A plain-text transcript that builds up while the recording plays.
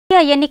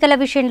ఎన్నికల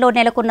విషయంలో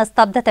నెలకొన్న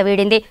స్తబ్దత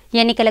వీడింది.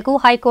 ఎన్నికలకు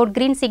హైకోర్టు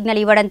గ్రీన్ సిగ్నల్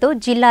ఇవ్వడంతో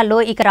జిల్లాల్లో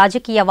ఇక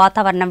రాజకీయ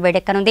వాతావరణం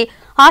వేడెక్కనుంది.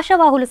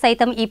 ఆశావాహులు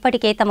సైతం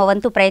ఇప్పటికే తమ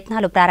వంతు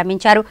ప్రయత్నాలు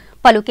ప్రారంభించారు.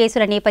 పలు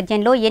కేసుల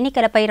నేపథ్యంలో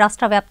ఎన్నికలపై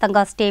రాష్ట్ర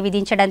వ్యాప్తంగా స్టే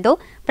విధించడంతో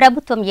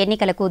ప్రభుత్వం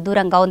ఎన్నికలకు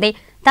దూరంగా ఉంది.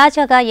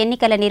 తాజాగా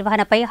ఎన్నికల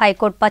నిర్వహణపై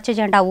హైకోర్టు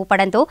పచ్చజెండా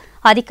ఊపడంతో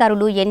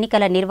అధికారులు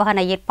ఎన్నికల నిర్వహణ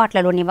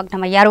ఏర్పాట్లలో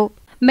నిమగ్నమయ్యారు.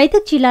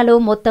 మెదక్ జిల్లాలో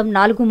మొత్తం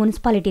 4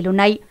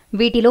 మున్సిపాలిటీలున్నాయి.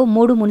 వీటిలో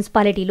 3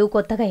 మున్సిపాలిటీలు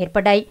కొత్తగా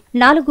ఏర్పడ్డాయి.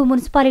 4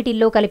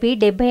 మున్సిపాలిటీల్లో కలిపి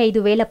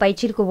 75,000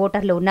 పైచిలుకు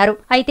ఓటర్లు ఉన్నారు.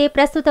 అయితే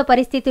ప్రస్తుత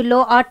పరిస్థితుల్లో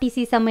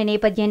ఆర్టీసీ సమ్మె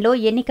నేపథ్యంలో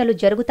ఎన్నికలు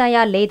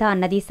జరుగుతాయా లేదా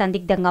అన్నది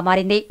సందిగ్ధంగా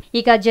మారింది.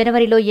 ఇక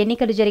జనవరిలో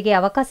ఎన్నికలు జరిగే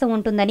అవకాశం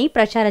ఉంటుందని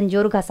ప్రచారం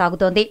జోరుగా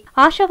సాగుతోంది.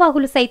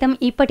 ఆశావాహులు సైతం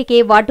ఇప్పటికే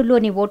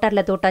వార్డుల్లోని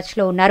ఓటర్లతో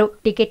టచ్లో ఉన్నారు.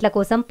 టికెట్ల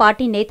కోసం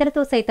పార్టీ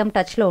నేతలతో సైతం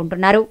టచ్లో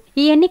ఉంటున్నారు.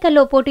 ఈ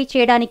ఎన్నికల్లో పోటీ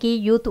చేయడానికి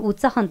యూత్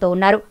ఉత్సాహంతో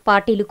ఉన్నారు.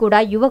 పార్టీలు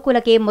కూడా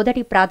యువకులకే మొదటి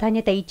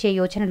ప్రాధాన్యత ఇచ్చే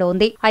యోచనలో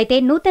ఉంది. అయితే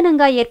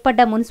నూతనంగా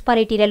ఏర్పడ్డ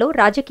మున్సిపాలిటీలలో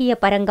రాజకీయ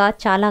పరంగా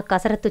చాలా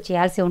కసరత్తు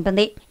చేయాల్సి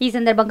ఉంటుంది. ఈ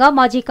సందర్భంగా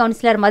మాజీ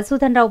కౌన్సిలర్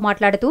మధుసూదన్ రావు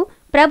మాట్లాడుతూ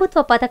ప్రభుత్వ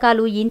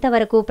పథకాలు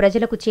ఇంతవరకు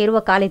ప్రజలకు చేరువ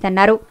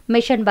కాలేదన్నారు.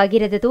 మిషన్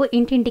భగీరథతో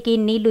ఇంటింటికి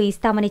నీళ్లు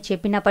ఇస్తామని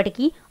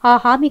చెప్పినప్పటికీ ఆ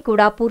హామీ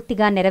కూడా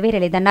పూర్తిగా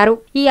నెరవేరలేదన్నారు.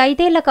 ఈ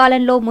 5 ఏళ్ల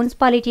కాలంలో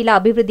మున్సిపాలిటీల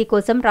అభివృద్ధి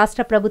కోసం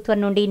రాష్ట్ర ప్రభుత్వం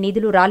నుండి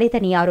నిధులు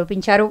రాలేదని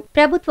ఆరోపించారు.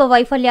 ప్రభుత్వ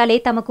వైఫల్యాలే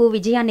తమకు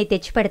విజయాన్ని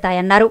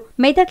తెచ్చిపెడతాయన్నారు.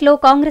 మెదక్లో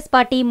కాంగ్రెస్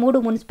పార్టీ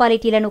 3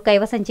 మున్సిపాలిటీలను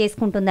కైవసం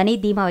చేసుకుంటుందని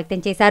ధీమా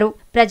వ్యక్తం చేశారు.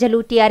 ప్రజలు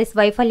టీఆర్ఎస్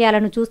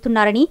వైఫల్యాలను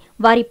చూస్తున్నారని,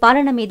 వారి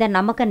పాలన మీద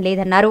నమ్మకం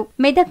లేదన్నారు.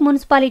 మెదక్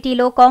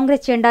మున్సిపాలిటీలో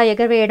కాంగ్రెస్ జెండా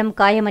ఎగరవేయడం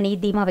ఖాయమని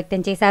ధీమా వ్యక్తం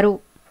చేశారు.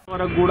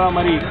 వరకు కూడా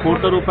మరి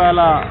కోట్ల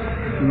రూపాయల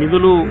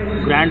నిధులు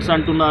గ్రాంట్స్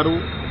అంటున్నారు.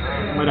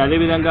 మరి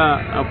అదేవిధంగా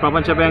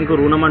ప్రపంచ బ్యాంకు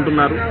రుణం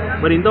అంటున్నారు.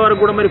 మరి ఇంతవరకు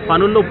కూడా మరి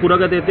పనుల్లో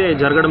పురోగతి అయితే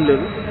జరగడం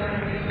లేదు.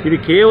 ఇది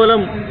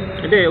కేవలం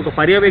అంటే ఒక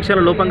పర్యవేక్షణ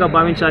లోపంగా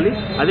భావించాలి.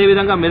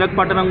 అదేవిధంగా మెదక్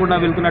పట్టణం కూడా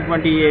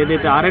వెళ్తున్నటువంటి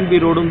ఏదైతే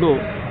R&B రోడ్ ఉందో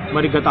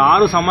మరి గత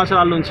 6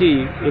 సంవత్సరాల నుంచి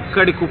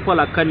ఎక్కడి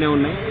కుప్పలు అక్కడనే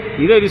ఉన్నాయి.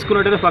 ఇదే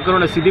తీసుకున్నట్టయితే పక్కన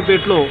ఉన్న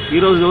సిద్దిపేటలో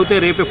ఈరోజు చదివితే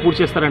రేపే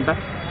పూర్తి చేస్తారంట.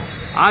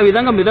 ఆ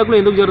విధంగా మెదక్లో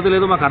ఎందుకు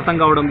జరుగుతలేదో మాకు అర్థం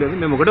కావడం లేదు.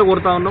 మేము ఒకటే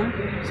కోరుతా ఉన్నాం,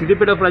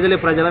 సిద్దిపేట ప్రజలే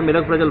ప్రజల,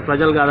 మెదక్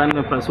ప్రజలు కాదని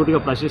మేము సూటిగా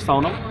ప్రశ్నిస్తూ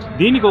ఉన్నాం.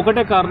 దీనికి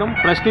ఒకటే కారణం,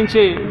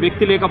 ప్రశ్నించే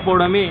వ్యక్తి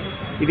లేకపోవడమే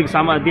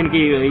దీనికి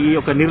ఈ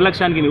యొక్క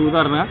నిర్లక్ష్యానికి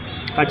ఉదాహరణ.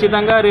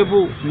 ఖచ్చితంగా రేపు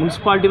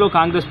మున్సిపాలిటీలో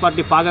కాంగ్రెస్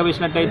పార్టీ పాగా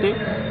వేసినట్టయితే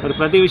మరి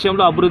ప్రతి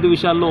విషయంలో అభివృద్ధి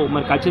విషయాల్లో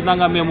మరి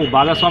ఖచ్చితంగా మేము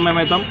భాగస్వామ్యం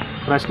అవుతాం,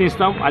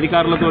 ప్రశ్నిస్తాం.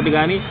 అధికారులతోటి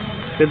కానీ,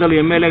 పెద్దలు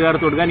ఎమ్మెల్యే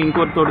గారితో కానీ,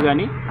 ఇంకోటితో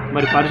కానీ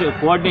మరి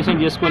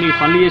కోఆర్డినేషన్ చేసుకొని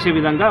పనులు చేసే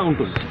విధంగా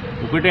ఉంటుంది.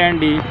 ఒకటే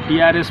అండి,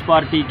 టీఆర్ఎస్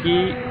పార్టీకి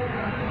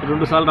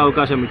 2 సార్లు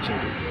అవకాశం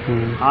ఇచ్చింది.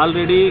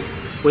 ఆల్రెడీ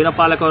పోయిన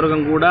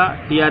పాలకవర్గం కూడా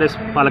టీఆర్ఎస్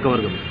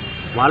పాలకవర్గం.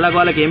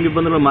 వాళ్ళకి ఏం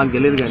ఇబ్బందులు మాకు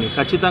తెలియదు, కానీ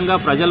ఖచ్చితంగా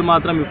ప్రజలు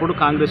మాత్రం ఇప్పుడు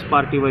కాంగ్రెస్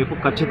పార్టీ వైపు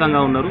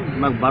ఖచ్చితంగా ఉన్నారు.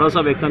 నాకు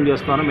భరోసా వ్యక్తం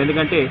చేస్తున్నాం.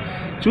 ఎందుకంటే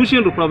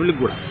చూసిండ్రు పబ్లిక్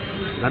కూడా,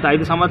 గత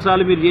 5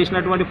 సంవత్సరాలు మీరు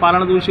చేసినటువంటి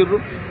పాలన చూసిర్రు.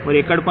 మరి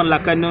ఎక్కడి పనులు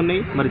అక్కడనే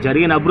ఉన్నాయి. మరి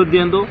జరిగిన అభివృద్ధి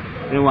ఏందో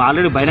మేము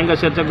ఆల్రెడీ బహిరంగ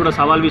చర్చకు కూడా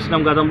సవాల్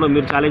విసినాం గతంలో,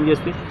 మీరు ఛాలెంజ్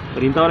చేస్తే.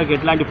 మరి ఇంతవరకు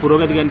ఎట్లాంటి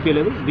పురోగతి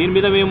కనిపించలేదు. దీని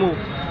మీద మేము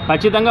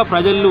ఖచ్చితంగా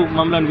ప్రజలు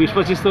మమ్మల్ని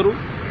విశ్వసిస్తారు.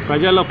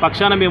 ప్రజల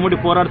పక్షాన మేము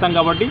పోరాడతాం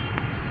కాబట్టి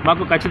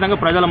మాకు ఖచ్చితంగా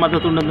ప్రజల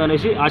మద్దతు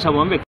ఉంటుందనేసి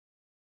ఆశాభావం వ్యక్తం.